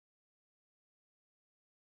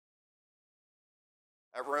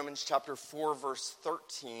At Romans chapter 4, verse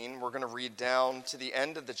 13, we're going to read down to the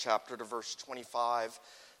end of the chapter to verse 25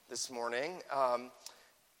 this morning.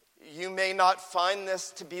 You may not find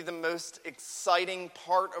this to be the most exciting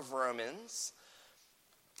part of Romans.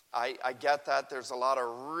 I get that. There's a lot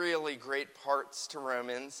of really great parts to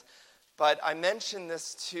Romans. But I mentioned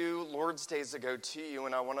this 2 Lord's Days ago to you,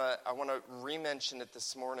 and I want to re-mention it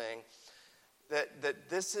this morning, that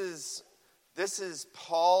this is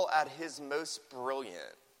Paul at his most brilliant.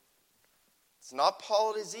 It's not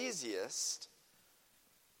Paul at his easiest.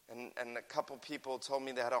 And a couple people told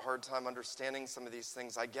me they had a hard time understanding some of these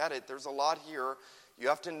things. I get it. There's a lot here. You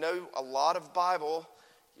have to know a lot of Bible.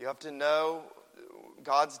 You have to know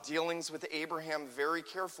God's dealings with Abraham very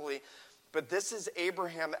carefully. But this is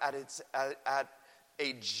Abraham at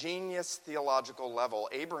a genius theological level.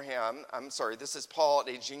 This is Paul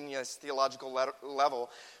at a genius theological level.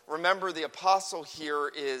 Remember, the apostle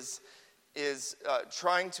here is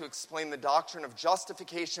trying to explain the doctrine of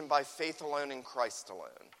justification by faith alone in Christ alone.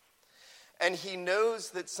 And he knows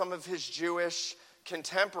that some of his Jewish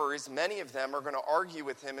contemporaries, many of them, are going to argue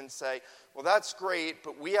with him and say, well, that's great,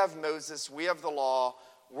 but we have Moses, we have the law,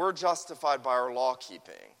 we're justified by our law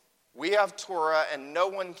keeping. We have Torah, and no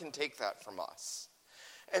one can take that from us.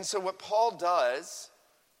 And so what Paul does,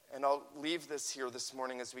 and I'll leave this here this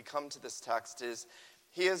morning as we come to this text, is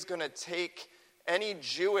he is going to take any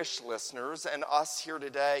Jewish listeners and us here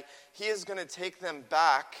today, he is going to take them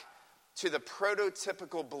back to the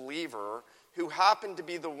prototypical believer who happened to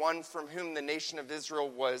be the one from whom the nation of Israel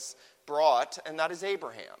was brought, and that is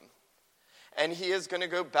Abraham. And he is going to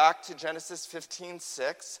go back to Genesis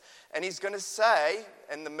 15:6, and he's going to say,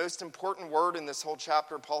 and the most important word in this whole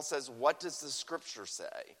chapter, Paul says, what does the Scripture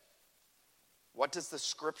say? What does the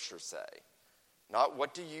Scripture say? Not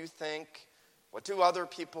what do you think? What do other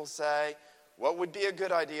people say? What would be a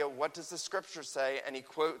good idea? What does the Scripture say? And he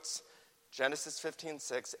quotes Genesis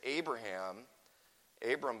 15:6,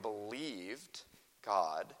 Abram believed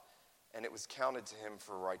God, and it was counted to him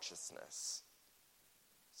for righteousness.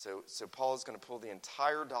 So Paul is going to pull the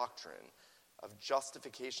entire doctrine of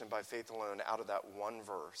justification by faith alone out of that one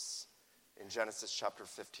verse in Genesis chapter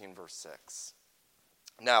 15, verse 6.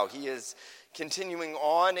 Now, he is continuing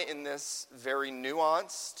on in this very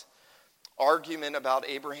nuanced argument about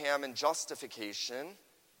Abraham and justification.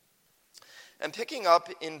 And picking up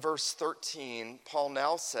in verse 13, Paul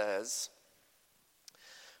now says,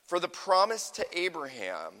 for the promise to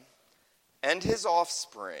Abraham and his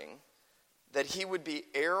offspring that he would be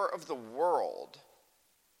heir of the world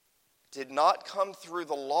did not come through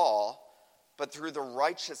the law, but through the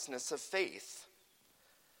righteousness of faith.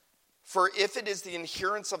 For if it is the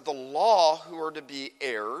adherents of the law who are to be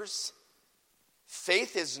heirs,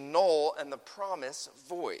 faith is null and the promise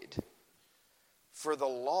void. For the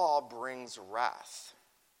law brings wrath.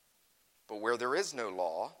 But where there is no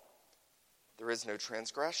law, there is no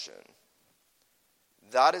transgression.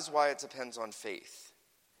 That is why it depends on faith,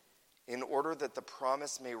 in order that the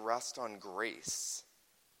promise may rest on grace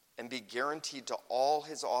and be guaranteed to all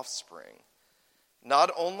his offspring,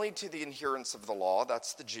 not only to the adherents of the law,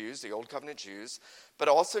 that's the Jews, the Old Covenant Jews, but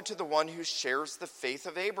also to the one who shares the faith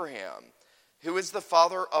of Abraham, who is the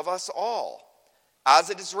father of us all.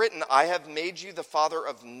 As it is written, I have made you the father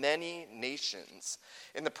of many nations,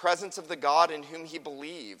 in the presence of the God in whom he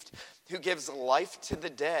believed, who gives life to the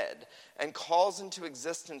dead and calls into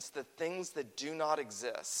existence the things that do not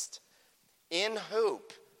exist. In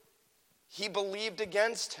hope, he believed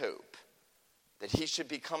against hope that he should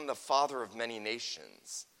become the father of many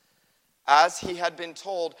nations. As he had been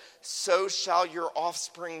told, so shall your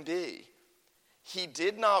offspring be. He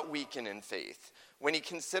did not weaken in faith when he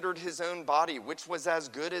considered his own body, which was as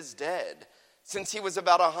good as dead, since he was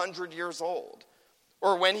about 100 years old,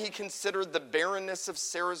 or when he considered the barrenness of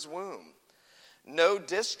Sarah's womb. No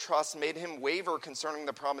distrust made him waver concerning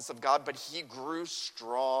the promise of God, but he grew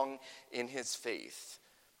strong in his faith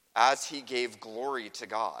as he gave glory to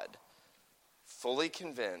God, fully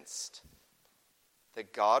convinced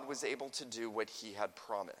that God was able to do what he had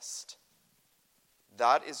promised.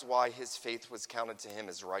 That is why his faith was counted to him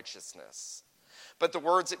as righteousness. But the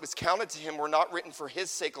words it was counted to him were not written for his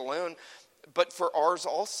sake alone, but for ours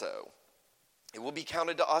also. It will be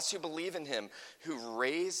counted to us who believe in him, who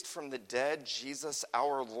raised from the dead Jesus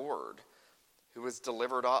our Lord, who was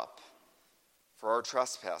delivered up for our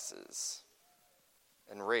trespasses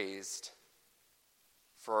and raised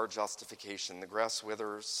for our justification. The grass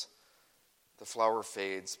withers, the flower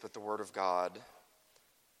fades, but the word of God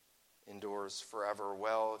endures forever.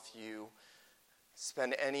 Well, if you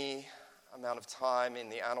spend any amount of time in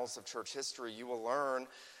the annals of church history, you will learn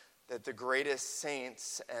that the greatest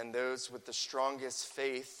saints and those with the strongest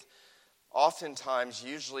faith oftentimes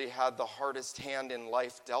usually had the hardest hand in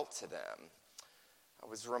life dealt to them. I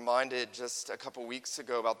was reminded just a couple weeks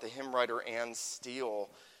ago about the hymn writer Anne Steele,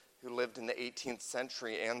 who lived in the 18th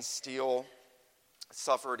century. Anne Steele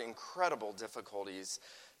suffered incredible difficulties,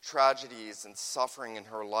 tragedies, and suffering in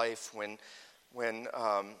her life. When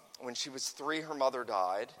she was 3, her mother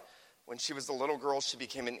died. When she was a little girl, she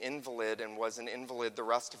became an invalid and was an invalid the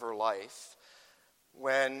rest of her life.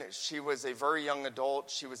 When she was a very young adult,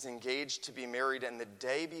 she was engaged to be married, and the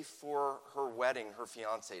day before her wedding, her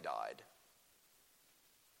fiancé died.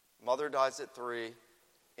 Mother dies at 3,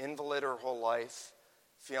 invalid her whole life,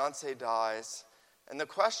 fiancé dies. And the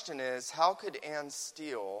question is, how could Anne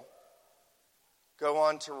Steele go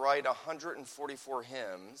on to write 144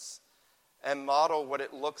 hymns and model what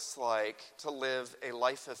it looks like to live a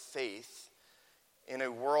life of faith in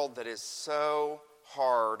a world that is so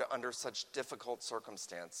hard under such difficult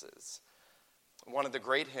circumstances? One of the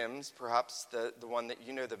great hymns, perhaps the one that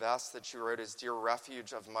you know the best that she wrote, is Dear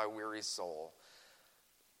Refuge of My Weary Soul.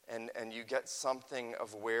 And you get something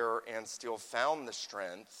of where Anne Steele found the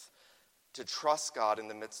strength to trust God in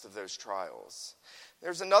the midst of those trials.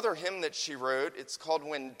 There's another hymn that she wrote. It's called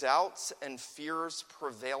When Doubts and Fears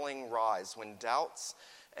Prevailing Rise. When Doubts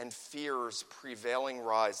and Fears Prevailing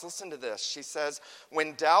Rise. Listen to this. She says,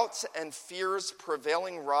 when doubts and fears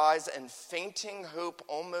prevailing rise and fainting hope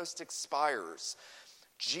almost expires,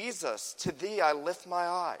 Jesus, to thee I lift my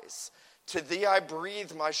eyes. To thee I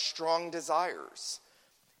breathe my strong desires.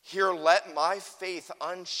 Here let my faith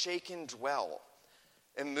unshaken dwell.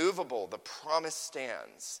 Immovable the promise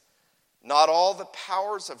stands. Not all the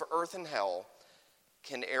powers of earth and hell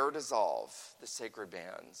can e'er dissolve the sacred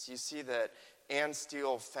bands. You see that Anne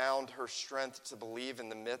Steele found her strength to believe in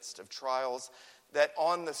the midst of trials that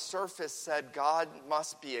on the surface said, God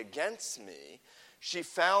must be against me. She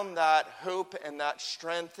found that hope and that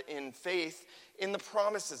strength in faith in the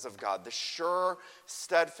promises of God, the sure,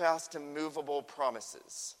 steadfast, immovable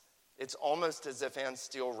promises. It's almost as if Anne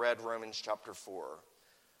Steele read Romans chapter 4.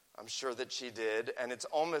 I'm sure that she did, and it's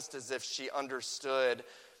almost as if she understood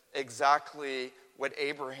exactly what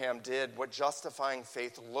Abraham did, what justifying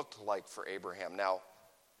faith looked like for Abraham. Now,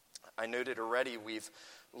 I noted already we've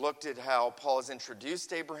looked at how Paul has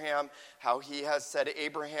introduced Abraham, how he has said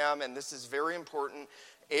Abraham, and this is very important,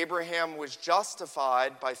 Abraham was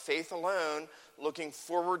justified by faith alone, looking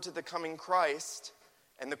forward to the coming Christ.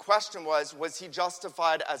 And the question was he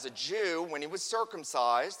justified as a Jew when he was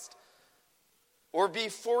circumcised, or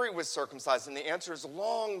before he was circumcised? And the answer is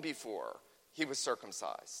long before he was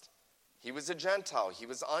circumcised. He was a Gentile. He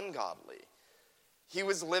was ungodly. He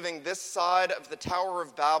was living this side of the Tower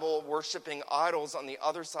of Babel, worshiping idols on the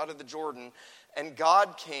other side of the Jordan. And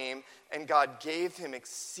God came and God gave him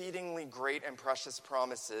exceedingly great and precious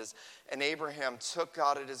promises. And Abraham took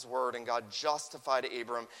God at his word, and God justified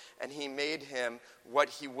Abram, and he made him what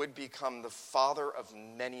he would become, the father of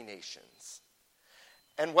many nations.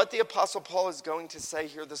 And what the Apostle Paul is going to say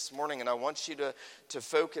here this morning, and I want you to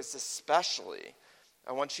focus especially,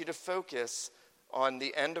 I want you to focus on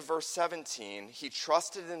the end of verse 17. He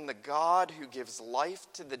trusted in the God who gives life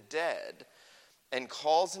to the dead and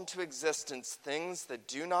calls into existence things that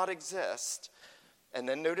do not exist. And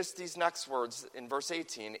then notice these next words in verse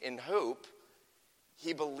 18. In hope,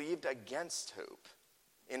 he believed against hope.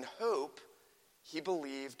 In hope, he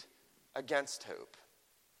believed against hope.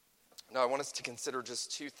 Now, I want us to consider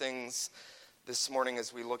just two things this morning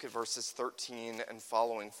as we look at verses 13 and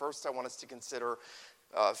following. First, I want us to consider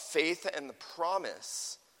faith and the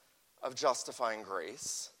promise of justifying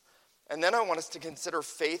grace. And then I want us to consider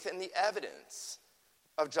faith and the evidence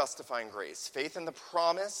of justifying grace. Faith in the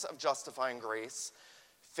promise of justifying grace.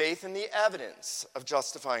 Faith in the evidence of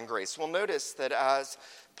justifying grace. Well, notice that as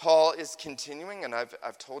Paul is continuing, and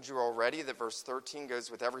I've told you already that verse 13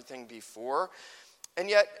 goes with everything before, and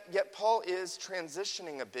yet Paul is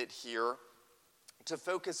transitioning a bit here to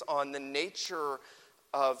focus on the nature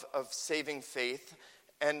of saving faith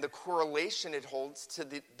and the correlation it holds to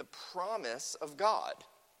the promise of God.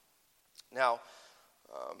 Now,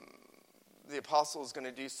 the apostle is going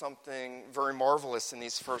to do something very marvelous in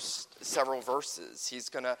these first several verses. He's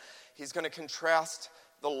going to contrast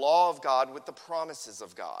the law of God with the promises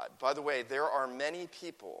of God. By the way, there are many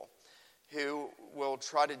people who will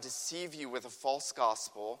try to deceive you with a false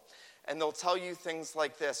gospel, and they'll tell you things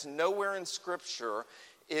like this. Nowhere in Scripture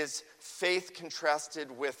is faith contrasted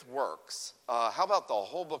with works. How about the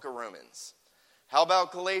whole book of Romans? How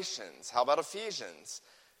about Galatians? How about Ephesians?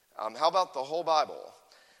 How about the whole Bible?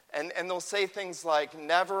 And they'll say things like,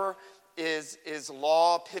 never is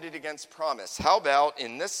law pitted against promise? How about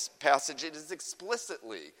in this passage, it is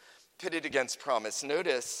explicitly pitted against promise.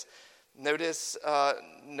 Notice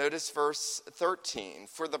verse 13.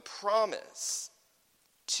 For the promise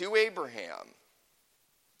to Abraham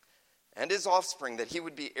and his offspring that he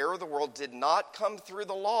would be heir of the world did not come through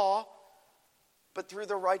the law, but through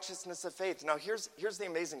the righteousness of faith. Now here's the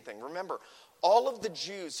amazing thing. Remember, all of the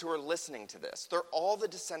Jews who are listening to this, they're all the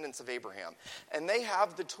descendants of Abraham. And they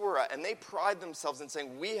have the Torah, and they pride themselves in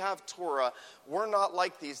saying, we have Torah, we're not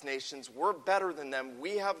like these nations, we're better than them,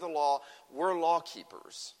 we have the law, we're law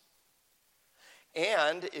keepers.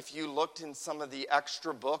 And if you looked in some of the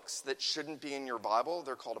extra books that shouldn't be in your Bible,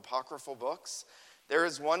 they're called apocryphal books. There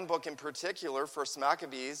is one book in particular, 1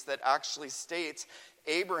 Maccabees, that actually states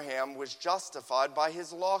Abraham was justified by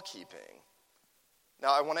his law keeping.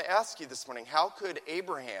 Now, I want to ask you this morning, how could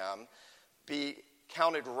Abraham be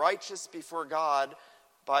counted righteous before God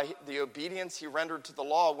by the obedience he rendered to the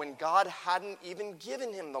law when God hadn't even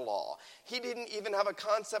given him the law? He didn't even have a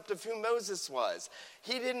concept of who Moses was.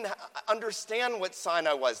 He didn't understand what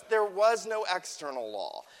Sinai was. There was no external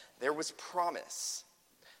law. There was promise.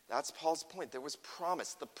 That's Paul's point. There was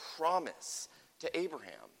promise. The promise to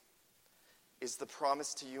Abraham is the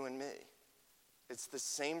promise to you and me. It's the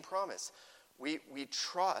same promise. We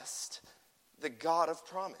trust the God of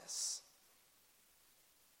promise.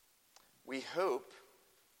 We hope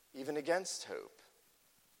even against hope.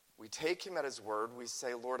 We take him at his word. We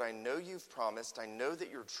say, Lord, I know you've promised. I know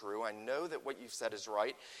that you're true. I know that what you've said is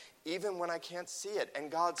right, even when I can't see it.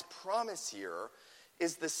 And God's promise here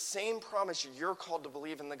is the same promise you're called to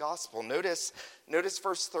believe in the gospel. Notice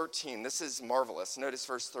verse 13. This is marvelous. Notice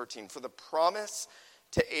verse 13. For the promise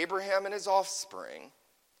to Abraham and his offspring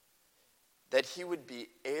that he would be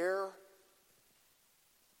heir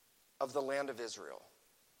of the land of Israel.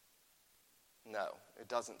 No, it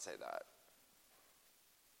doesn't say that.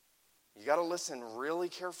 You got to listen really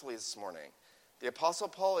carefully this morning. The Apostle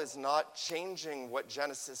Paul is not changing what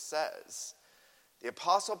Genesis says. The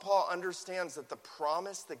Apostle Paul understands that the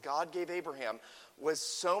promise that God gave Abraham was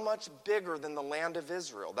so much bigger than the land of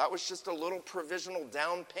Israel. That was just a little provisional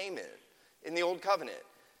down payment in the Old Covenant.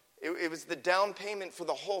 It was the down payment for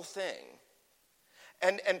the whole thing.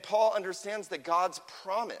 And Paul understands that God's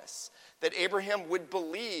promise that Abraham would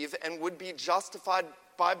believe and would be justified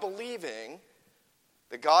by believing,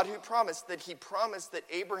 the God who promised that he promised that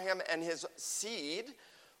Abraham and his seed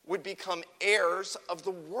would become heirs of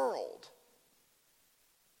the world.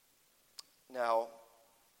 Now,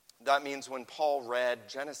 that means when Paul read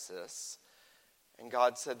Genesis and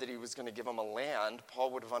God said that he was going to give him a land,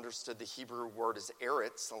 Paul would have understood the Hebrew word as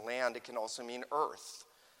eretz, a land. It can also mean earth.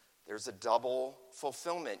 There's a double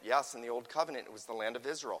fulfillment. Yes, in the Old Covenant, it was the land of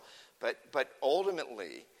Israel. But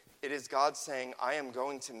ultimately, it is God saying, I am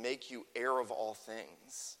going to make you heir of all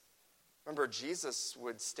things. Remember, Jesus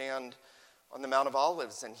would stand on the Mount of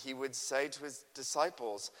Olives and he would say to his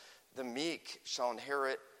disciples, the meek shall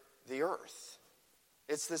inherit the earth.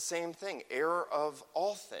 It's the same thing, heir of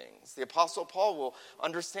all things. The Apostle Paul will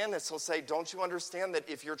understand this. He'll say, don't you understand that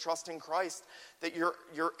if you're trusting Christ, that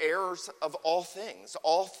you're heirs of all things?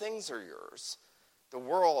 All things are yours. The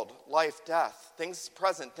world, life, death, things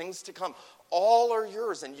present, things to come, all are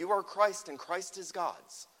yours, and you are Christ, and Christ is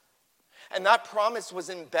God's. And that promise was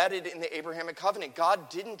embedded in the Abrahamic covenant. God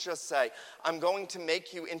didn't just say, I'm going to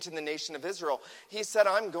make you into the nation of Israel. He said,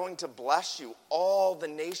 I'm going to bless you. All the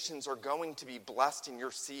nations are going to be blessed in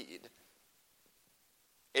your seed.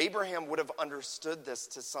 Abraham would have understood this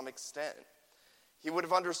to some extent. He would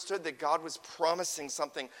have understood that God was promising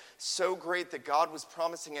something so great, that God was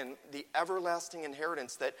promising the everlasting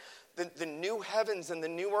inheritance, that the new heavens and the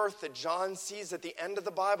new earth that John sees at the end of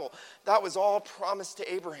the Bible, that was all promised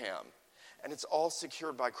to Abraham. And it's all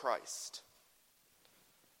secured by Christ.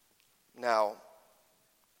 Now,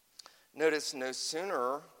 notice no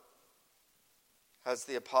sooner has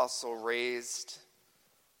the apostle raised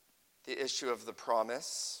the issue of the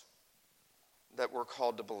promise that we're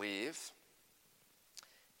called to believe,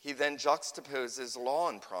 he then juxtaposes law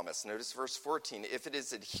and promise. Notice verse 14. If it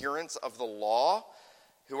is adherents of the law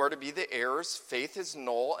who are to be the heirs, faith is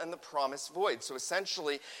null and the promise void. So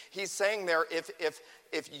essentially, he's saying there,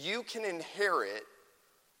 if you can inherit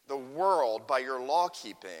the world by your law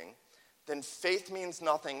keeping, then faith means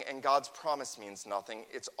nothing and God's promise means nothing.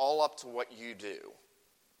 It's all up to what you do.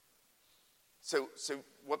 So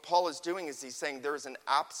what Paul is doing is he's saying there is an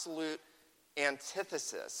absolute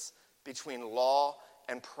antithesis between law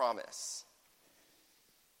and promise.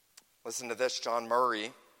 Listen to this, John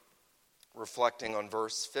Murray, reflecting on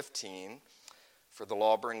verse 15, for the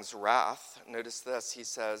law brings wrath. Notice this, he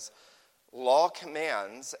says, Law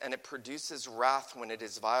commands, and it produces wrath when it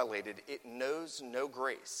is violated. It knows no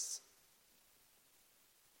grace.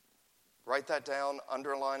 Write that down,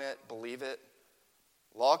 underline it, believe it.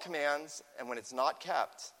 Law commands, and when it's not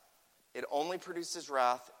kept, it only produces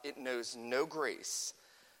wrath. It knows no grace.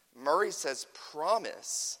 Murray says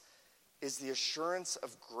promise is the assurance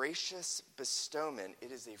of gracious bestowment.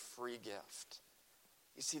 It is a free gift.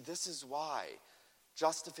 You see, this is why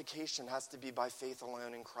justification has to be by faith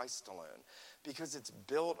alone in Christ alone, because it's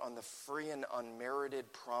built on the free and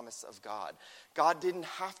unmerited promise of God. God didn't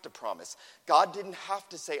have to promise. God didn't have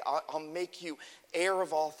to say, I'll make you heir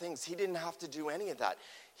of all things. He didn't have to do any of that.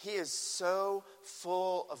 He is so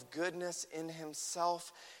full of goodness in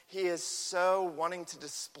himself. He is so wanting to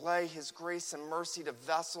display his grace and mercy to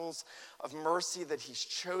vessels of mercy that he's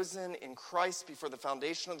chosen in Christ before the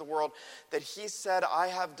foundation of the world, that he said, I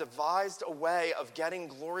have devised a way of getting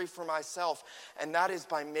glory for myself, and that is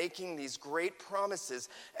by making these great promises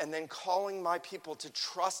and then calling my people to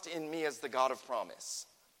trust in me as the God of promise.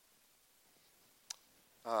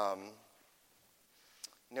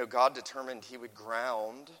 God determined he would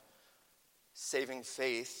ground saving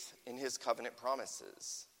faith in his covenant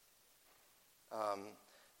promises.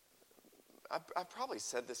 I probably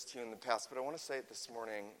said this to you in the past, but I want to say it this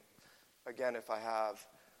morning again if I have.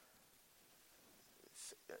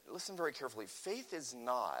 Listen very carefully. Faith is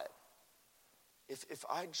not, if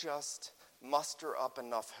I just muster up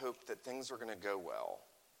enough hope that things are going to go well.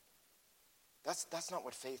 That's not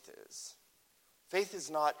what faith is. Faith is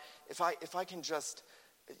not, if I can just,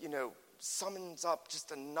 summons up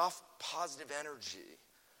just enough positive energy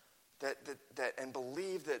that and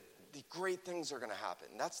believe that the great things are going to happen.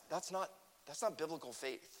 That's not biblical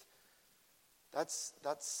faith.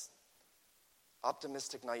 That's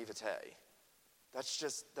optimistic naivete.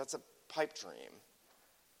 That's a pipe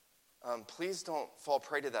dream. Please don't fall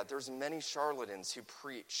prey to that. There's many charlatans who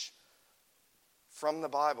preach from the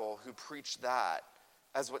Bible who preach that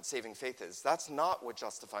as what saving faith is. That's not what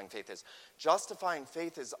justifying faith is. Justifying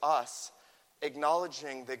faith is us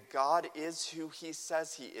acknowledging that God is who he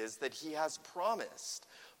says he is, that he has promised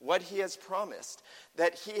what he has promised,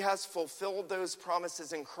 that he has fulfilled those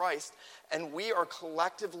promises in Christ, and we are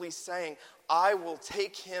collectively saying, I will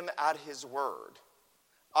take him at his word.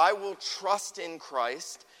 I will trust in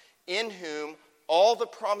Christ, in whom all the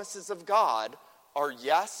promises of God are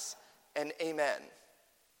yes and amen.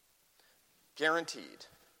 Guaranteed.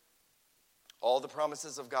 All the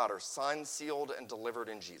promises of God are signed, sealed, and delivered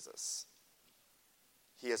in Jesus.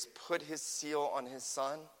 He has put his seal on his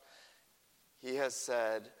Son. He has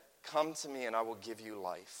said, come to me and I will give you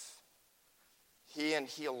life. He and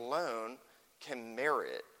he alone can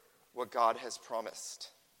merit what God has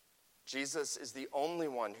promised. Jesus is the only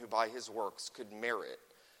one who by his works could merit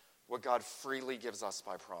what God freely gives us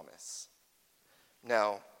by promise.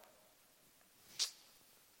 Now,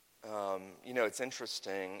 it's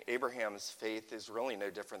interesting. Abraham's faith is really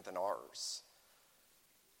no different than ours.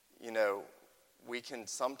 We can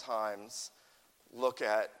sometimes look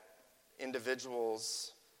at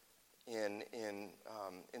individuals in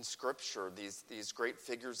Scripture, these great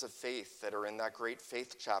figures of faith that are in that great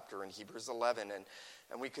faith chapter in Hebrews 11,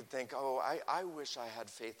 and we could think, I wish I had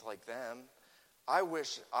faith like them. I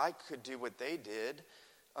wish I could do what they did.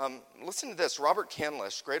 Listen to this. Robert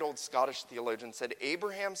Candlish, great old Scottish theologian, said,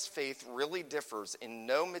 Abraham's faith really differs in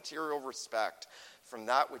no material respect from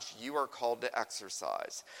that which you are called to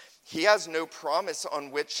exercise. He has no promise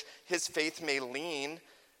on which his faith may lean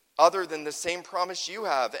other than the same promise you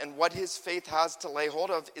have, and what his faith has to lay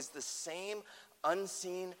hold of is the same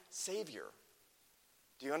unseen Savior.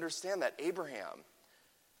 Do you understand that? Abraham,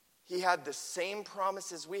 he had the same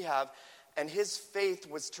promises we have, and his faith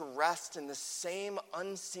was to rest in the same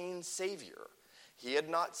unseen Savior. He had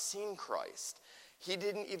not seen Christ. He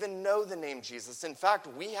didn't even know the name Jesus. In fact,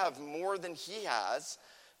 we have more than he has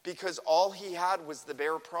because all he had was the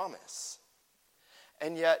bare promise.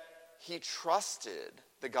 And yet, he trusted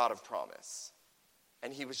the God of promise,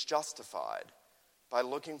 and he was justified by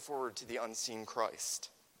looking forward to the unseen Christ.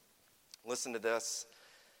 Listen to this.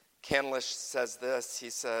 Candlish says this.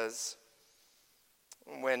 He says,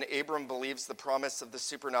 when Abram believes the promise of the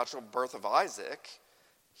supernatural birth of Isaac,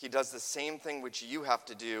 he does the same thing which you have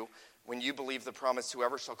to do when you believe the promise,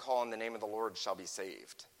 whoever shall call on the name of the Lord shall be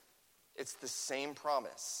saved. It's the same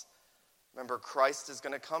promise. Remember, Christ is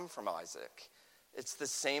going to come from Isaac. It's the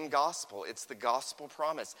same gospel. It's the gospel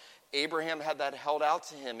promise. Abraham had that held out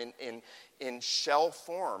to him in shell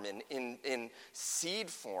form, in seed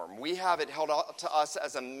form. We have it held out to us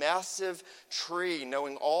as a massive tree,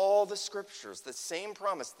 knowing all the scriptures, the same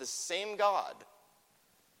promise, the same God.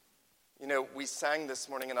 You know, we sang this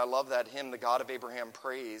morning, and I love that hymn, The God of Abraham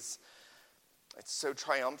Praise. It's so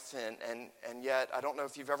triumphant, and yet I don't know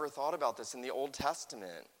if you've ever thought about this. In the Old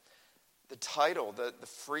Testament, the title, the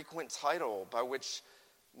frequent title by which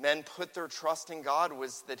men put their trust in God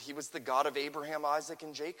was that he was the God of Abraham, Isaac,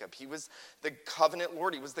 and Jacob. He was the covenant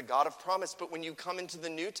Lord. He was the God of promise. But when you come into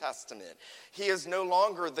the New Testament, he is no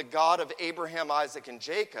longer the God of Abraham, Isaac, and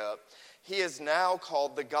Jacob. He is now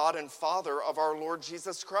called the God and Father of our Lord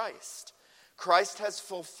Jesus Christ. Christ has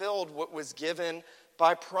fulfilled what was given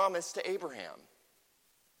by promise to Abraham.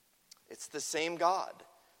 It's the same God.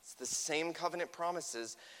 It's the same covenant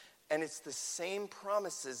promises. And it's the same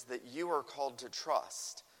promises that you are called to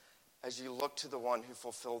trust as you look to the one who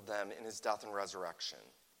fulfilled them in his death and resurrection.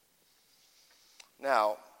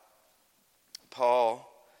 Now, Paul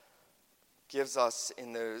gives us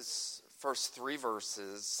in those first 3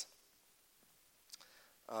 verses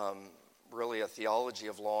really a theology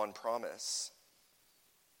of law and promise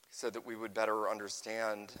so that we would better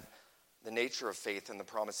understand the nature of faith and the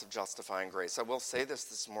promise of justifying grace. I will say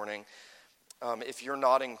this morning. If you're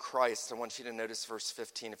not in Christ, I want you to notice verse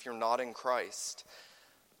 15. If you're not in Christ,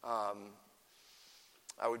 I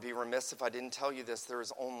would be remiss if I didn't tell you this. There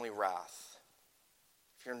is only wrath.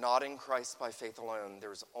 If you're not in Christ by faith alone,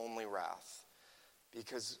 there's only wrath.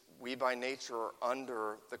 Because we by nature are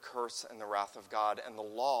under the curse and the wrath of God, and the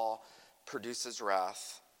law produces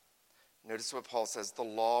wrath. Notice what Paul says, the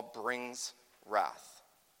law brings wrath.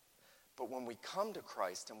 But when we come to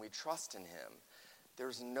Christ and we trust in him,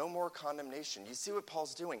 there's no more condemnation. You see what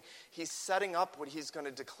Paul's doing? He's setting up what he's going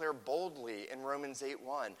to declare boldly in Romans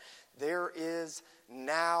 8:1. There is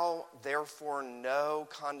now, therefore, no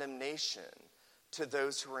condemnation to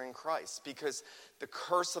those who are in Christ, because the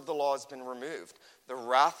curse of the law has been removed. The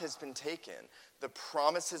wrath has been taken. The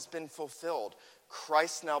promise has been fulfilled.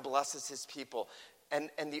 Christ now blesses his people. And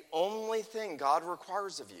the only thing God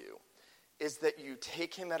requires of you is that you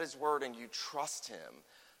take him at his word and you trust him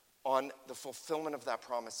on the fulfillment of that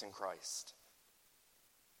promise in Christ.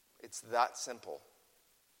 It's that simple.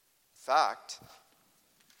 In fact,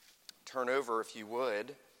 turn over, if you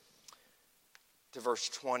would, to verse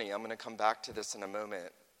 20. I'm going to come back to this in a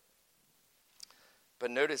moment.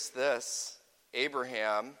 But notice this.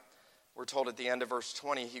 Abraham, we're told at the end of verse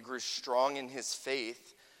 20, he grew strong in his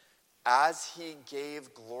faith as he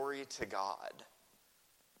gave glory to God.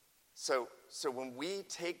 So when we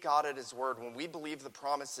take God at his word, when we believe the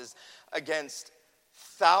promises against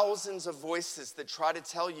thousands of voices that try to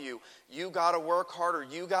tell you, you got to work harder,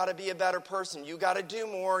 you got to be a better person, you got to do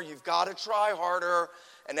more, you've got to try harder,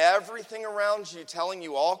 and everything around you telling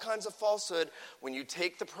you all kinds of falsehood, when you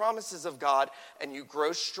take the promises of God and you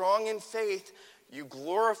grow strong in faith, you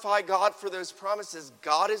glorify God for those promises,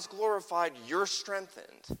 God is glorified, you're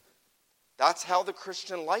strengthened. That's how the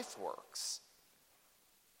Christian life works.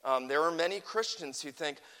 There are many Christians who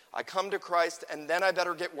think, I come to Christ and then I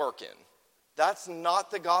better get working. That's not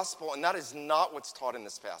the gospel, and that is not what's taught in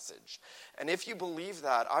this passage. And if you believe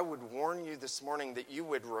that, I would warn you this morning that you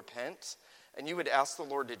would repent and you would ask the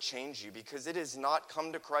Lord to change you, because it is not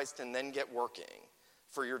come to Christ and then get working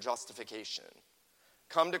for your justification.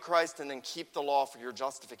 Come to Christ and then keep the law for your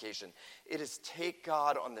justification. It is take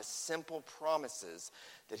God on the simple promises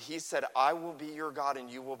that he said, I will be your God and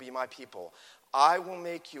you will be my people. I will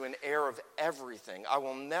make you an heir of everything. I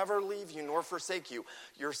will never leave you nor forsake you.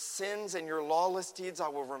 Your sins and your lawless deeds I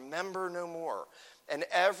will remember no more. And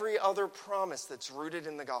every other promise that's rooted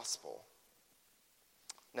in the gospel.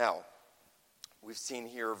 Now, we've seen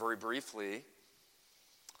here very briefly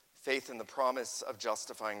faith in the promise of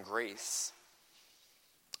justifying grace.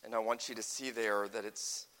 And I want you to see there that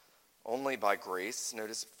it's only by grace.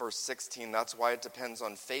 Notice verse 16, that's why it depends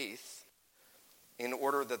on faith, in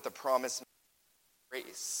order that the promise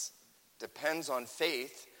grace depends on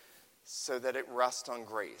faith so that it rests on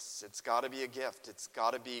grace. It's got to be a gift. It's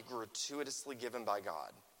got to be gratuitously given by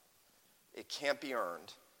God. It can't be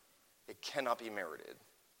earned. It cannot be merited.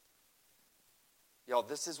 Y'all,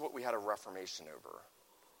 this is what we had a Reformation over.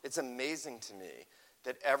 It's amazing to me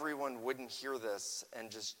that everyone wouldn't hear this and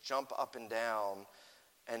just jump up and down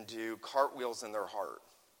and do cartwheels in their heart.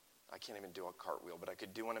 I can't even do a cartwheel, but I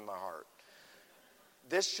could do one in my heart.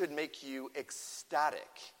 This should make you ecstatic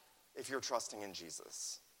if you're trusting in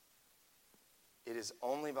Jesus. It is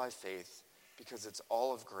only by faith, because it's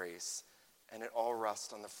all of grace, and it all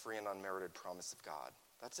rests on the free and unmerited promise of God.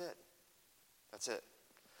 That's it. That's it.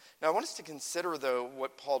 Now, I want us to consider, though,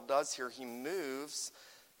 what Paul does here. He moves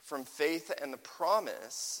from faith and the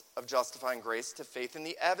promise of justifying grace to faith in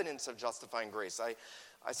the evidence of justifying grace.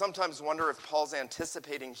 I sometimes wonder if Paul's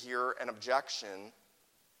anticipating here an objection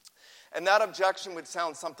And that objection would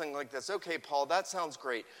sound something like this. Okay, Paul, that sounds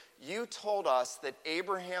great. You told us that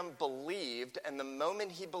Abraham believed, and the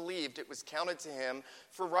moment he believed, it was counted to him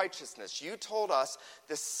for righteousness. You told us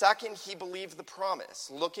the second he believed the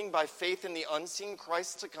promise, looking by faith in the unseen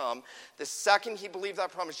Christ to come, the second he believed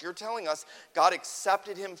that promise, you're telling us God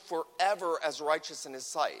accepted him forever as righteous in his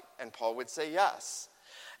sight. And Paul would say yes.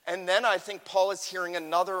 And then I think Paul is hearing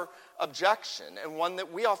another objection, and one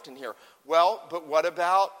that we often hear. Well, but what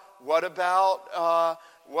about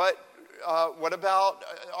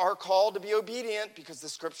our call to be obedient? Because the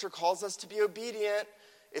scripture calls us to be obedient.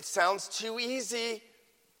 It sounds too easy.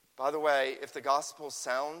 By the way, if the gospel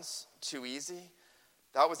sounds too easy,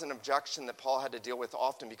 that was an objection that Paul had to deal with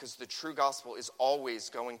often, because the true gospel is always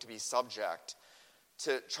going to be subject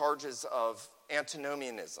to charges of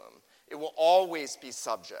antinomianism. It will always be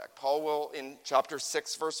subject. Paul will, in chapter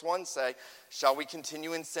 6, verse 1, say, shall we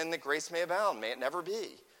continue in sin that grace may abound? May it never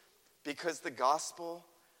be. Because the gospel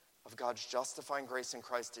of God's justifying grace in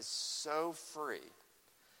Christ is so free.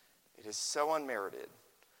 It is so unmerited.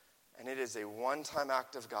 And it is a one-time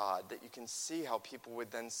act of God that you can see how people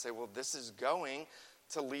would then say, well, this is going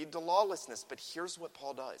to lead to lawlessness. But here's what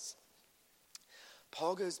Paul does.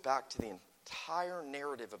 Paul goes back to the entire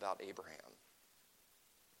narrative about Abraham.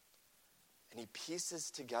 And he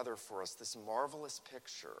pieces together for us this marvelous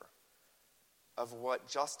picture of what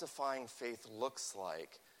justifying faith looks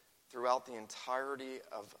like throughout the entirety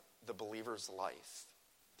of the believer's life,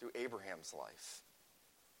 through Abraham's life.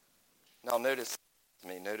 Now notice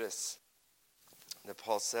that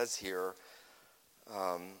Paul says here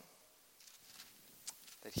that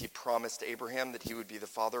he promised Abraham that he would be the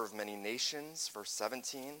father of many nations, verse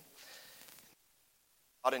 17.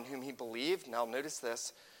 God in whom he believed, now notice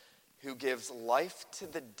this, who gives life to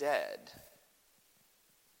the dead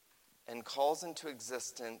and calls into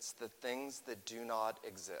existence the things that do not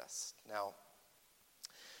exist. Now,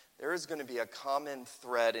 there is going to be a common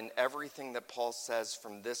thread in everything that Paul says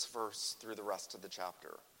from this verse through the rest of the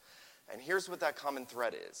chapter. And here's what that common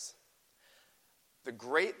thread is. The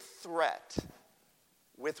great threat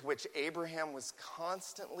with which Abraham was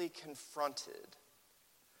constantly confronted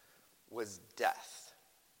was death.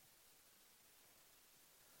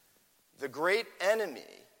 The great enemy,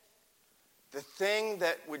 the thing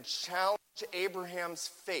that would challenge Abraham's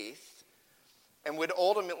faith and would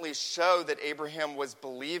ultimately show that Abraham was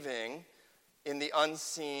believing in the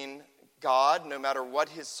unseen God, no matter what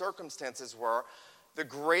his circumstances were, the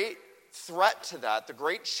great threat to that, the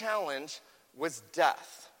great challenge, was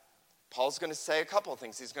death. Paul's going to say a couple of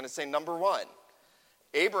things. He's going to say, number one,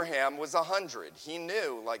 Abraham was 100. He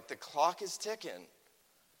knew, the clock is ticking.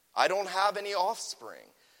 I don't have any offspring.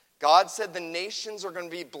 God said the nations are going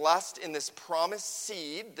to be blessed in this promised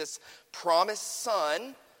seed, this promised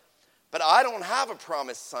son, but I don't have a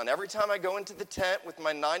promised son. Every time I go into the tent with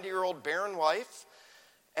my 90-year-old barren wife,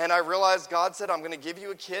 and I realize God said, I'm going to give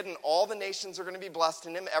you a kid, and all the nations are going to be blessed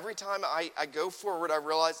in him, every time I go forward, I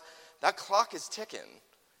realize that clock is ticking.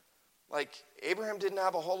 Abraham didn't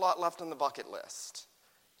have a whole lot left on the bucket list.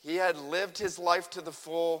 He had lived his life to the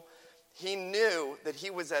full. He knew that he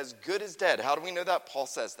was as good as dead. How do we know that? Paul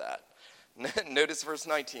says that. Notice verse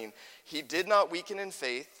 19. He did not weaken in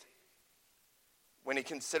faith when he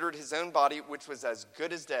considered his own body, which was as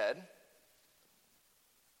good as dead.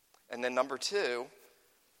 And then number two,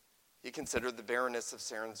 he considered the barrenness of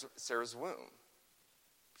Sarah's womb.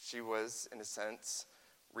 She was, in a sense,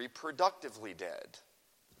 reproductively dead.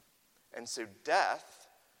 And so death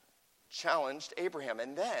challenged Abraham.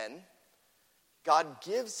 And then God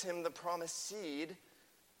gives him the promised seed,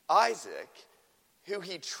 Isaac, who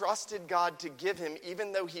he trusted God to give him,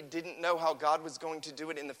 even though he didn't know how God was going to do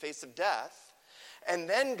it in the face of death. And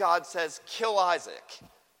then God says, kill Isaac.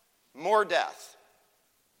 More death.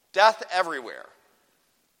 Death everywhere.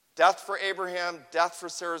 Death for Abraham, death for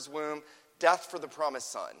Sarah's womb, death for the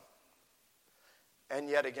promised son. And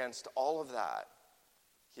yet against all of that,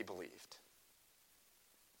 he believed.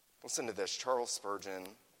 Listen to this, Charles Spurgeon.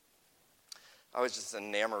 I was just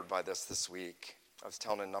enamored by this week. I was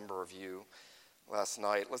telling a number of you last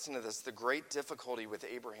night. Listen to this. The great difficulty with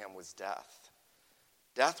Abraham was death.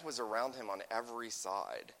 Death was around him on every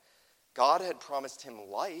side. God had promised him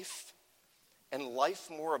life, and life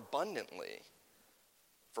more abundantly.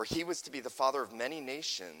 For he was to be the father of many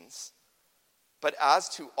nations. But as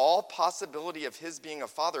to all possibility of his being a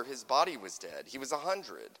father, his body was dead. He was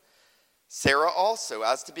 100. Sarah also,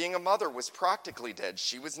 as to being a mother, was practically dead.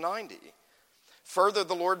 She was 90. Further,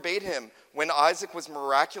 the Lord bade him, when Isaac was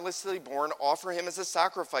miraculously born, offer him as a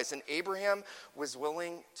sacrifice. And Abraham was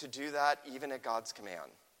willing to do that even at God's command.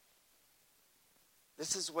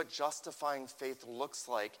 This is what justifying faith looks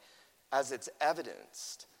like as it's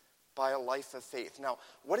evidenced by a life of faith. Now,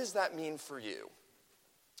 what does that mean for you?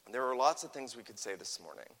 There are lots of things we could say this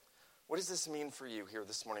morning. What does this mean for you here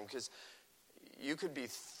this morning? Because you could be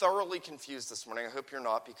thoroughly confused this morning. I hope you're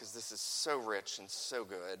not, because this is so rich and so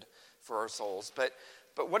good for our souls. But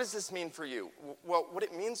what does this mean for you? Well, what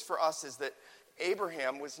it means for us is that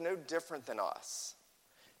Abraham was no different than us.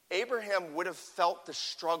 Abraham would have felt the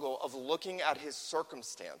struggle of looking at his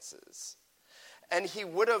circumstances. And he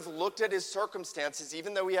would have looked at his circumstances,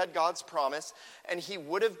 even though he had God's promise, and he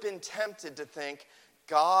would have been tempted to think,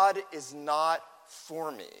 God is not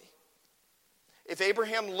for me. If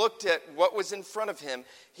Abraham looked at what was in front of him,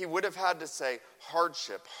 he would have had to say,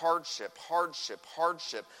 hardship, hardship, hardship,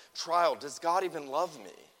 hardship, trial. Does God even love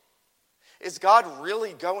me? Is God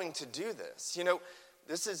really going to do this? You know,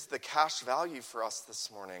 this is the cash value for us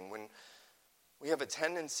this morning. When we have a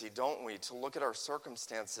tendency, don't we, to look at our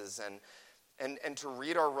circumstances and to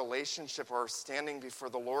read our relationship or our standing before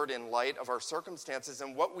the Lord in light of our circumstances.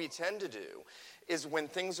 And what we tend to do is when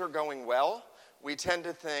things are going well, we tend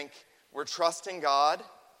to think we're trusting God,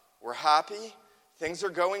 we're happy, things are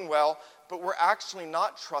going well, but we're actually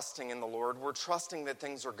not trusting in the Lord. We're trusting that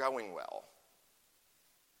things are going well.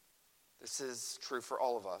 This is true for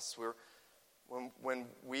all of us. When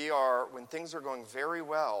things are going very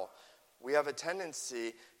well, we have a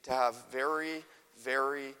tendency to have very,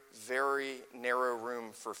 very, very narrow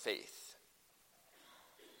room for faith,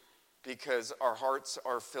 because our hearts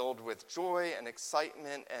are filled with joy and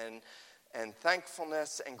excitement and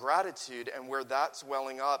thankfulness and gratitude, and where that's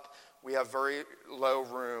welling up, we have very low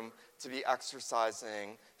room to be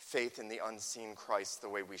exercising faith in the unseen Christ the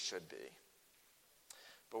way we should be.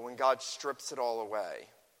 But when God strips it all away,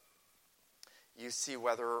 you see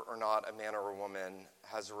whether or not a man or a woman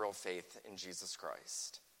has real faith in Jesus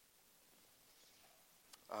Christ.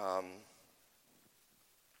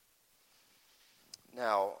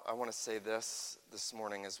 Now, I want to say this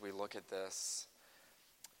morning as we look at this.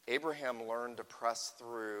 Abraham learned to press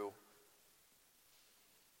through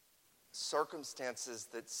circumstances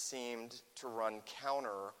that seemed to run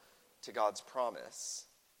counter to God's promise,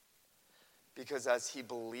 because as he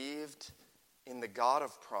believed in the God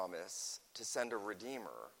of promise to send a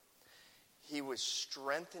Redeemer, he was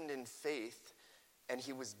strengthened in faith and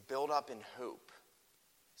he was built up in hope.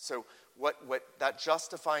 So what that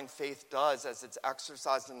justifying faith does as it's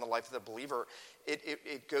exercised in the life of the believer,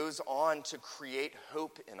 it goes on to create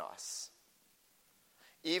hope in us,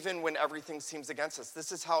 even when everything seems against us.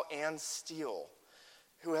 This is how Anne Steele,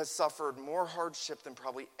 who has suffered more hardship than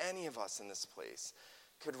probably any of us in this place,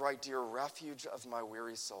 could write, "Dear refuge of my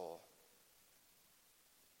weary soul."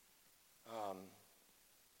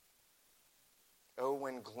 Oh,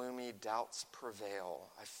 when gloomy doubts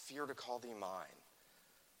prevail, I fear to call thee mine.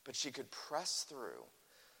 But she could press through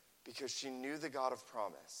because she knew the God of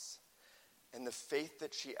promise. And the faith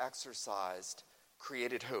that she exercised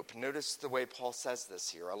created hope. Notice the way Paul says this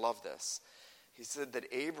here. I love this. He said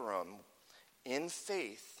that Abram, in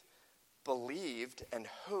faith, believed and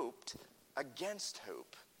hoped against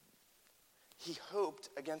hope. He hoped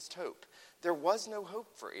against hope. There was no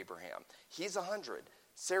hope for Abraham. He's 100.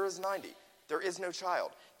 Sarah's 90. There is no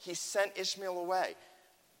child. He sent Ishmael away.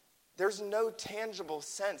 There's no tangible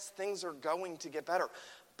sense things are going to get better.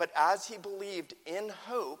 But as he believed in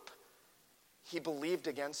hope, he believed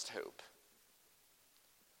against hope.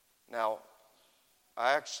 Now,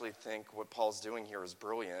 I actually think what Paul's doing here is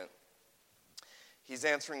brilliant. He's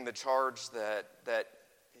answering the charge that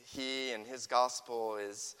he and his gospel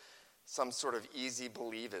is some sort of easy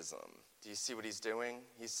believism. Do you see what he's doing?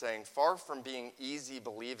 He's saying, far from being easy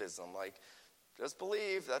believism, like, just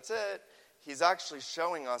believe, that's it. He's actually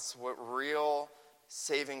showing us what real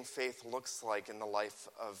saving faith looks like in the life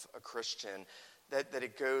of a Christian, that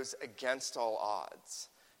it goes against all odds,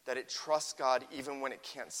 that it trusts God even when it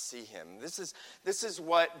can't see him. This is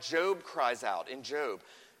what Job cries out in Job.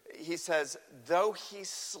 He says, though he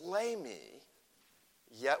slay me,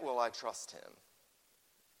 yet will I trust him.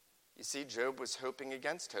 You see, Job was hoping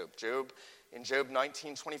against hope. Job, in Job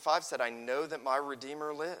 19:25 said, I know that my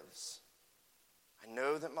Redeemer lives. I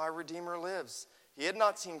know that my Redeemer lives. He had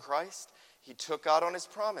not seen Christ. He took God on his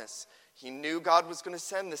promise. He knew God was going to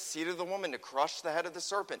send the seed of the woman to crush the head of the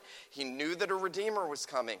serpent. He knew that a Redeemer was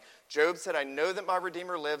coming. Job said, I know that my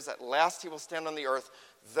Redeemer lives. At last he will stand on the earth.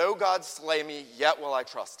 Though God slay me, yet will I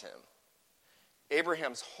trust him.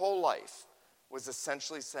 Abraham's whole life was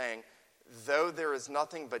essentially saying, though there is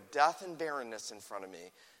nothing but death and barrenness in front of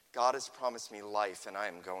me, God has promised me life, and I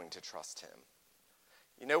am going to trust him.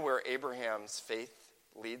 You know where Abraham's faith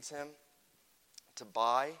leads him? To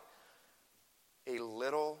buy a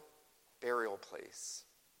little burial place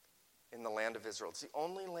in the land of Israel. It's the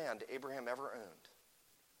only land Abraham ever owned.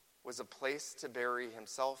 Was a place to bury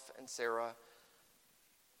himself and Sarah,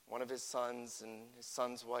 one of his sons and his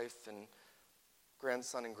son's wife, and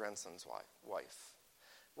grandson and grandson's wife.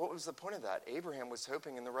 What was the point of that? Abraham was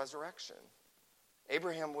hoping in the resurrection.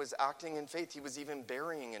 Abraham was acting in faith. He was even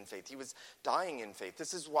burying in faith. He was dying in faith.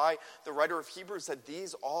 This is why the writer of Hebrews said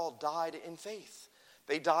these all died in faith.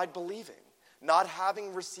 They died believing, not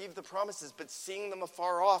having received the promises, but seeing them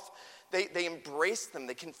afar off. They embraced them.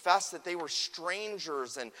 They confessed that they were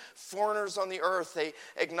strangers and foreigners on the earth. They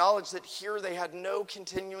acknowledged that here they had no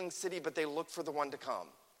continuing city, but they looked for the one to come.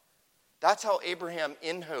 That's how Abraham,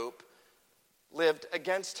 in hope, lived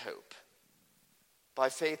against hope, by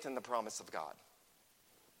faith in the promise of God.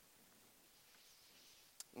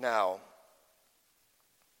 Now,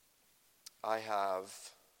 I have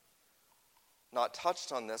not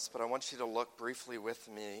touched on this, but I want you to look briefly with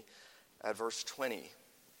me at verse 20.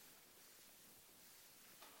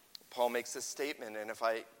 Paul makes this statement, and if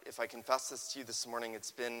I confess this to you this morning,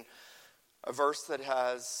 it's been a verse that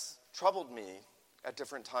has troubled me at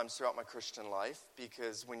different times throughout my Christian life,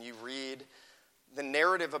 because when you read the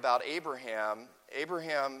narrative about Abraham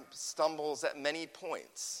stumbles at many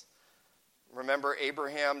points. Remember,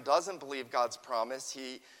 Abraham doesn't believe God's promise.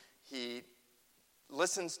 He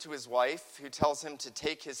listens to his wife, who tells him to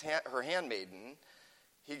take her handmaiden.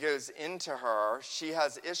 He goes into her. She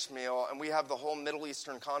has Ishmael, and we have the whole Middle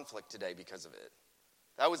Eastern conflict today because of it.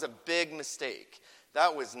 That was a big mistake.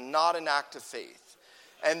 That was not an act of faith.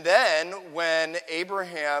 And then when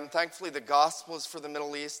Abraham, thankfully the gospel is for the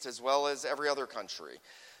Middle East as well as every other country.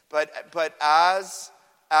 But as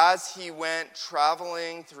he went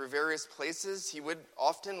traveling through various places, he would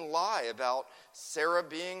often lie about Sarah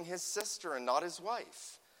being his sister and not his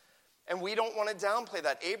wife. And we don't want to downplay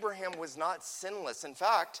that. Abraham was not sinless. In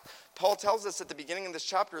fact, Paul tells us at the beginning of this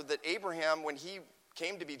chapter that Abraham, when he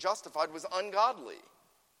came to be justified, was ungodly.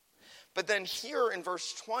 But then here in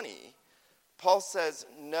verse 20, Paul says,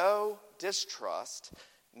 no distrust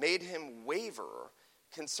made him waver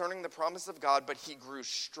concerning the promise of God, but he grew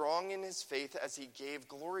strong in his faith as he gave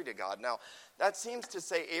glory to God. Now, that seems to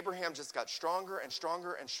say Abraham just got stronger and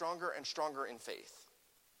stronger and stronger and stronger in faith.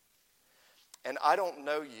 And I don't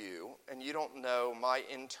know you, and you don't know my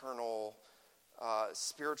internal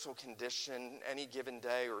spiritual condition any given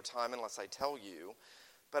day or time unless I tell you.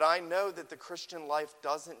 But I know that the Christian life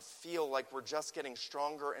doesn't feel like we're just getting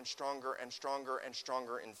stronger and stronger and stronger and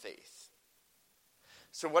stronger in faith.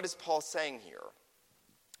 So what is Paul saying here?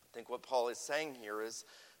 I think what Paul is saying here is,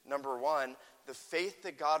 number one, the faith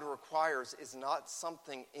that God requires is not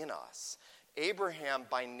something in us. Abraham,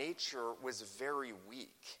 by nature, was very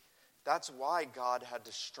weak. That's why God had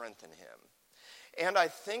to strengthen him. And I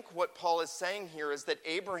think what Paul is saying here is that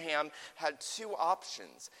Abraham had two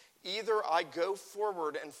options. Either I go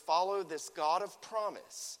forward and follow this God of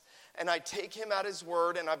promise, and I take him at his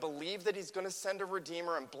word, and I believe that he's going to send a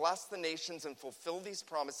redeemer and bless the nations and fulfill these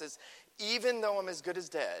promises, even though I'm as good as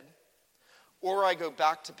dead, or I go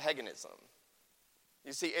back to paganism.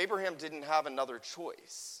 You see, Abraham didn't have another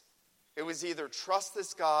choice. It was either trust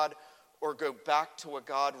this God or go back to a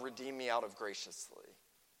God redeem me out of graciously.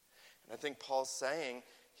 And I think Paul's saying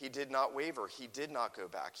he did not waver. He did not go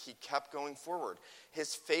back. He kept going forward.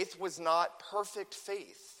 His faith was not perfect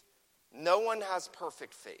faith. No one has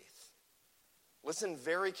perfect faith. Listen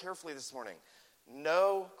very carefully this morning.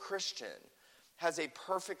 No Christian has a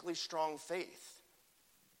perfectly strong faith.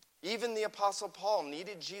 Even the Apostle Paul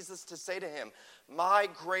needed Jesus to say to him, my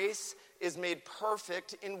grace is made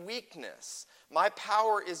perfect in weakness. My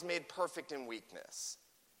power is made perfect in weakness.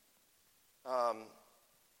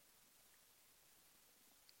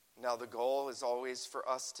 Now, the goal is always for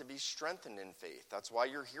us to be strengthened in faith. That's why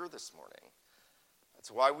you're here this morning.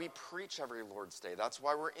 That's why we preach every Lord's Day. That's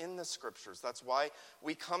why we're in the scriptures. That's why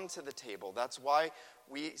we come to the table. That's why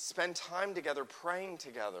we spend time together praying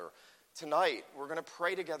together. Tonight, we're going to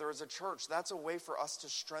pray together as a church. That's a way for us to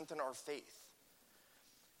strengthen our faith.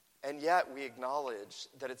 And yet, we acknowledge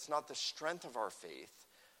that it's not the strength of our faith.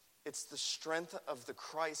 It's the strength of the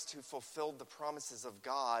Christ who fulfilled the promises of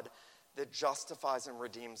God that justifies and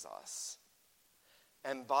redeems us,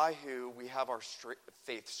 and by who we have our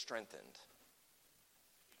faith strengthened.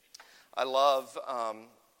 I love how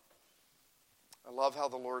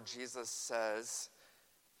the Lord Jesus says,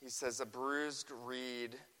 he says, a bruised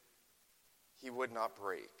reed he would not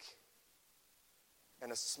break,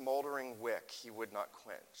 and a smoldering wick he would not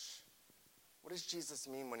quench. What does Jesus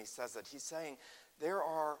mean when he says that? He's saying there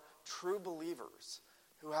are true believers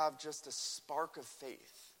who have just a spark of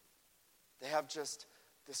faith. They have just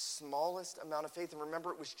the smallest amount of faith. And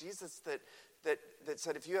remember, it was Jesus that that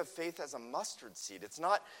said if you have faith as a mustard seed, it's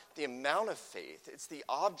not the amount of faith, it's the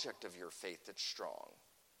object of your faith that's strong.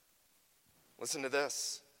 Listen to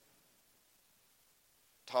this.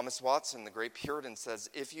 Thomas Watson, the great Puritan, says,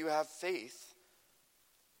 if you have faith,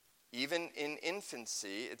 even in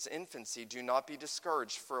its infancy, do not be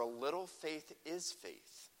discouraged, for a little faith is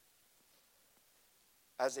faith.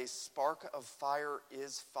 As a spark of fire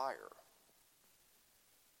is fire.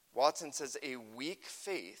 Watson says, a weak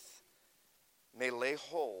faith may lay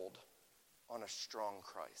hold on a strong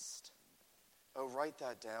Christ. Oh, write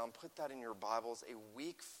that down. Put that in your Bibles. A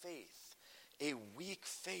weak faith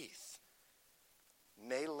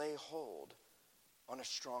may lay hold on a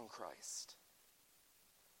strong Christ.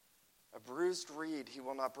 A bruised reed he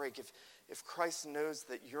will not break. If Christ knows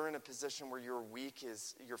that you're in a position where your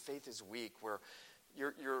faith is weak, where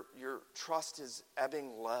your trust is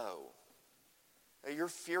ebbing low, you're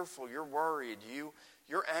fearful, you're worried,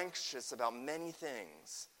 you're anxious about many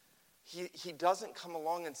things, he doesn't come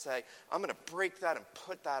along and say, I'm going to break that and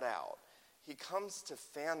put that out. He comes to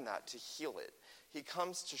fan that, to heal it. He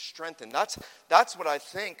comes to strengthen. That's what I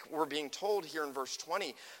think we're being told here in verse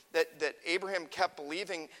 20, that Abraham kept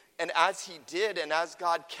believing, and as he did, and as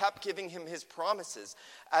God kept giving him his promises,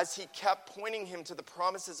 as he kept pointing him to the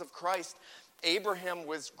promises of Christ, Abraham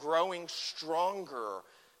was growing stronger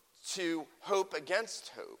to hope against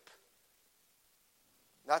hope.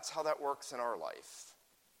 That's how that works in our life,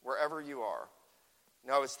 wherever you are.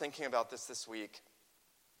 Now, I was thinking about this week.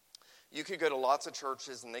 You could go to lots of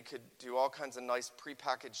churches and they could do all kinds of nice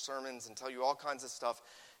prepackaged sermons and tell you all kinds of stuff.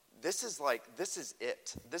 This is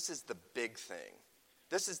it. This is the big thing.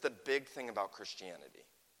 This is the big thing about Christianity.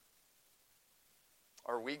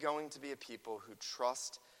 Are we going to be a people who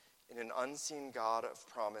trust in an unseen God of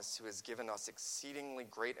promise who has given us exceedingly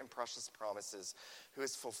great and precious promises, who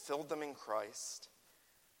has fulfilled them in Christ,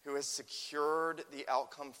 who has secured the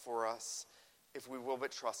outcome for us if we will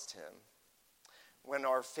but trust him? When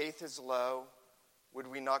our faith is low, would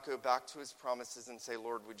we not go back to his promises and say,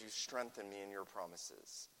 Lord, would you strengthen me in your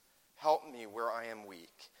promises? Help me where I am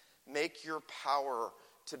weak. Make your power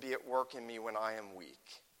to be at work in me when I am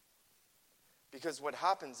weak. Because what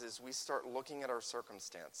happens is we start looking at our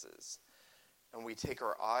circumstances and we take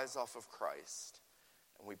our eyes off of Christ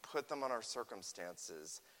and we put them on our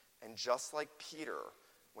circumstances. And just like Peter,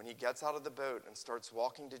 when he gets out of the boat and starts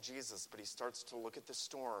walking to Jesus, but he starts to look at the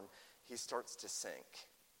storm, he starts to sink.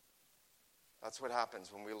 That's what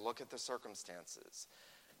happens when we look at the circumstances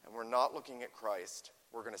and we're not looking at Christ,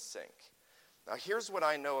 we're going to sink. Now, here's what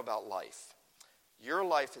I know about life. Your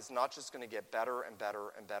life is not just going to get better and better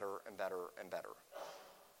and better and better and better.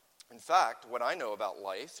 In fact, what I know about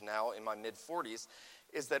life now in my mid-40s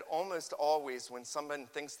is that almost always when someone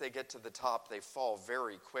thinks they get to the top, they fall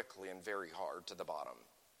very quickly and very hard to the bottom.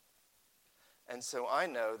 And so I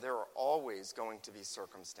know there are always going to be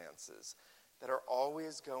circumstances that are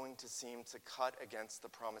always going to seem to cut against the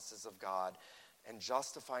promises of God. And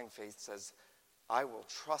justifying faith says, I will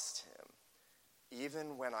trust him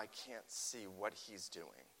even when I can't see what he's doing.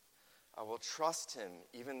 I will trust him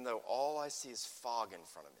even though all I see is fog in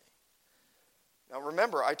front of me. Now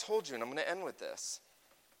remember, I told you, and I'm going to end with this.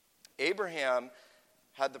 Abraham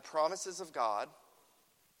had the promises of God,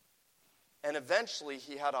 and eventually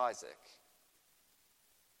he had Isaac.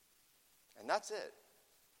 And that's it.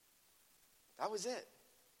 That was it.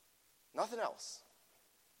 Nothing else.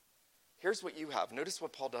 Here's what you have. Notice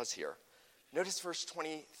what Paul does here. Notice verse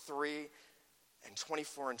 23 and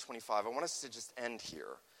 24 and 25. I want us to just end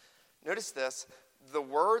here. Notice this. The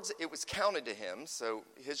words, it was counted to him, so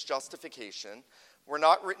his justification, were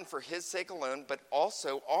not written for his sake alone, but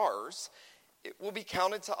also ours. It will be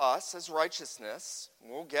counted to us as righteousness.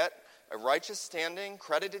 We'll get a righteous standing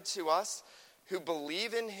credited to us, who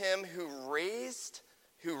believe in him who raised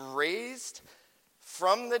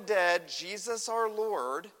from the dead Jesus our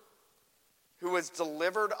Lord, who was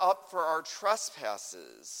delivered up for our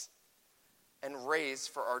trespasses and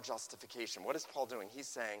raised for our justification. What is Paul doing? He's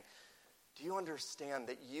saying, do you understand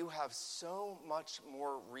that you have so much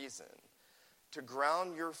more reason to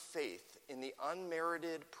ground your faith in the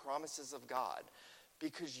unmerited promises of God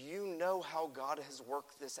because you know how God has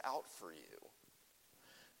worked this out for you?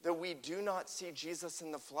 Though we do not see Jesus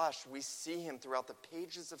in the flesh, we see him throughout the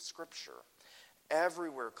pages of Scripture,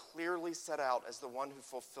 everywhere clearly set out as the one who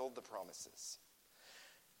fulfilled the promises.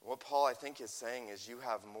 What Paul, I think, is saying is you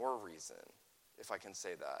have more reason, if I can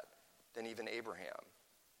say that, than even Abraham,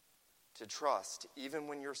 to trust even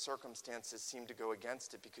when your circumstances seem to go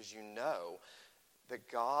against it, because you know that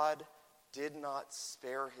God did not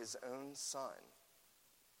spare his own son.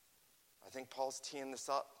 I think Paul's teeing this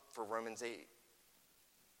up for Romans 8.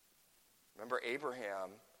 Remember, Abraham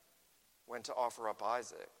went to offer up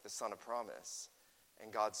Isaac, the son of promise,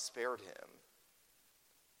 and God spared him.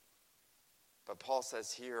 But Paul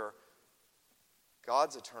says here,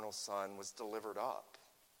 God's eternal Son was delivered up.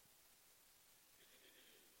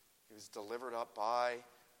 He was delivered up by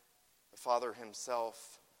the Father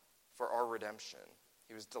himself for our redemption.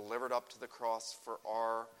 He was delivered up to the cross for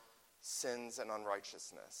our sins and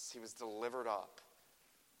unrighteousness. He was delivered up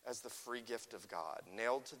as the free gift of God,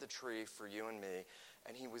 nailed to the tree for you and me,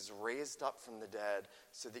 and he was raised up from the dead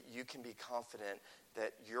so that you can be confident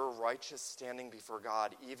that your righteous standing before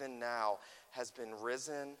God, even now, has been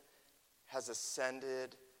risen, has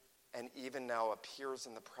ascended, and even now appears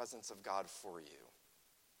in the presence of God for you.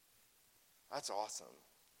 That's awesome.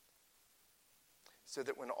 So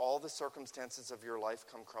that when all the circumstances of your life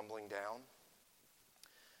come crumbling down,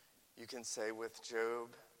 you can say with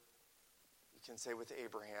Job, you can say with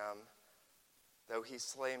Abraham, though he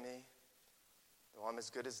slay me, though I'm as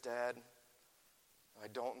good as dead, I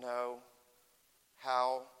don't know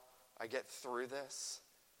how I get through this.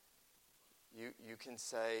 You can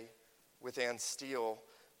say with Anne Steele,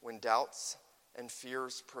 when doubts and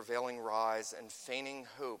fears prevailing rise and feigning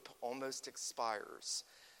hope almost expires,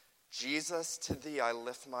 Jesus, to thee I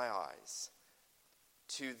lift my eyes.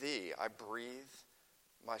 To thee I breathe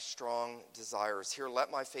my strong desires. Here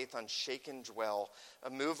let my faith unshaken dwell.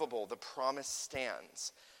 Immovable the promise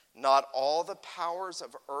stands. Not all the powers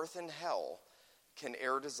of earth and hell can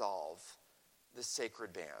e'er dissolve the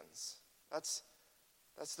sacred bands. That's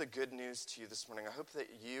the good news to you this morning. I hope that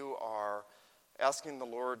you are asking the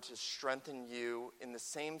Lord to strengthen you in the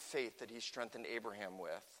same faith that he strengthened Abraham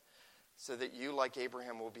with, so that you, like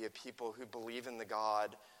Abraham, will be a people who believe in the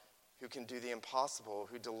God who can do the impossible,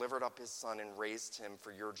 who delivered up his son and raised him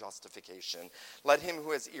for your justification. Let him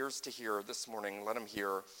who has ears to hear this morning, let him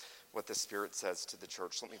hear what the Spirit says to the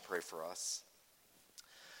church. Let me pray for us.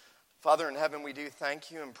 Father in heaven, we do thank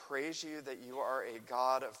you and praise you that you are a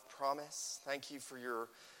God of promise. Thank you for your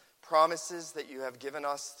promises that you have given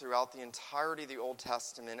us throughout the entirety of the Old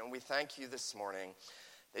Testament. And we thank you this morning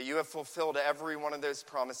that you have fulfilled every one of those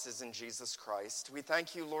promises in Jesus Christ. We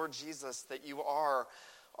thank you, Lord Jesus, that you are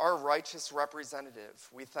our righteous representative.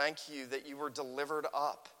 We thank you that you were delivered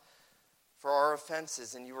up for our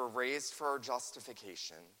offenses and you were raised for our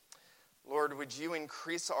justification. Lord, would you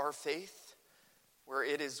increase our faith? Where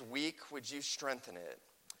it is weak, would you strengthen it?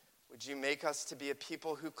 Would you make us to be a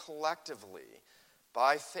people who collectively,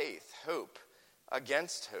 by faith, hope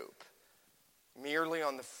against hope, merely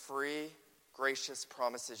on the free, gracious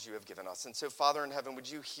promises you have given us. And so, Father in heaven, would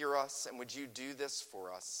you hear us and would you do this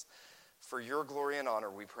for us? For your glory and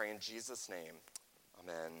honor, we pray in Jesus' name.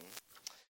 Amen.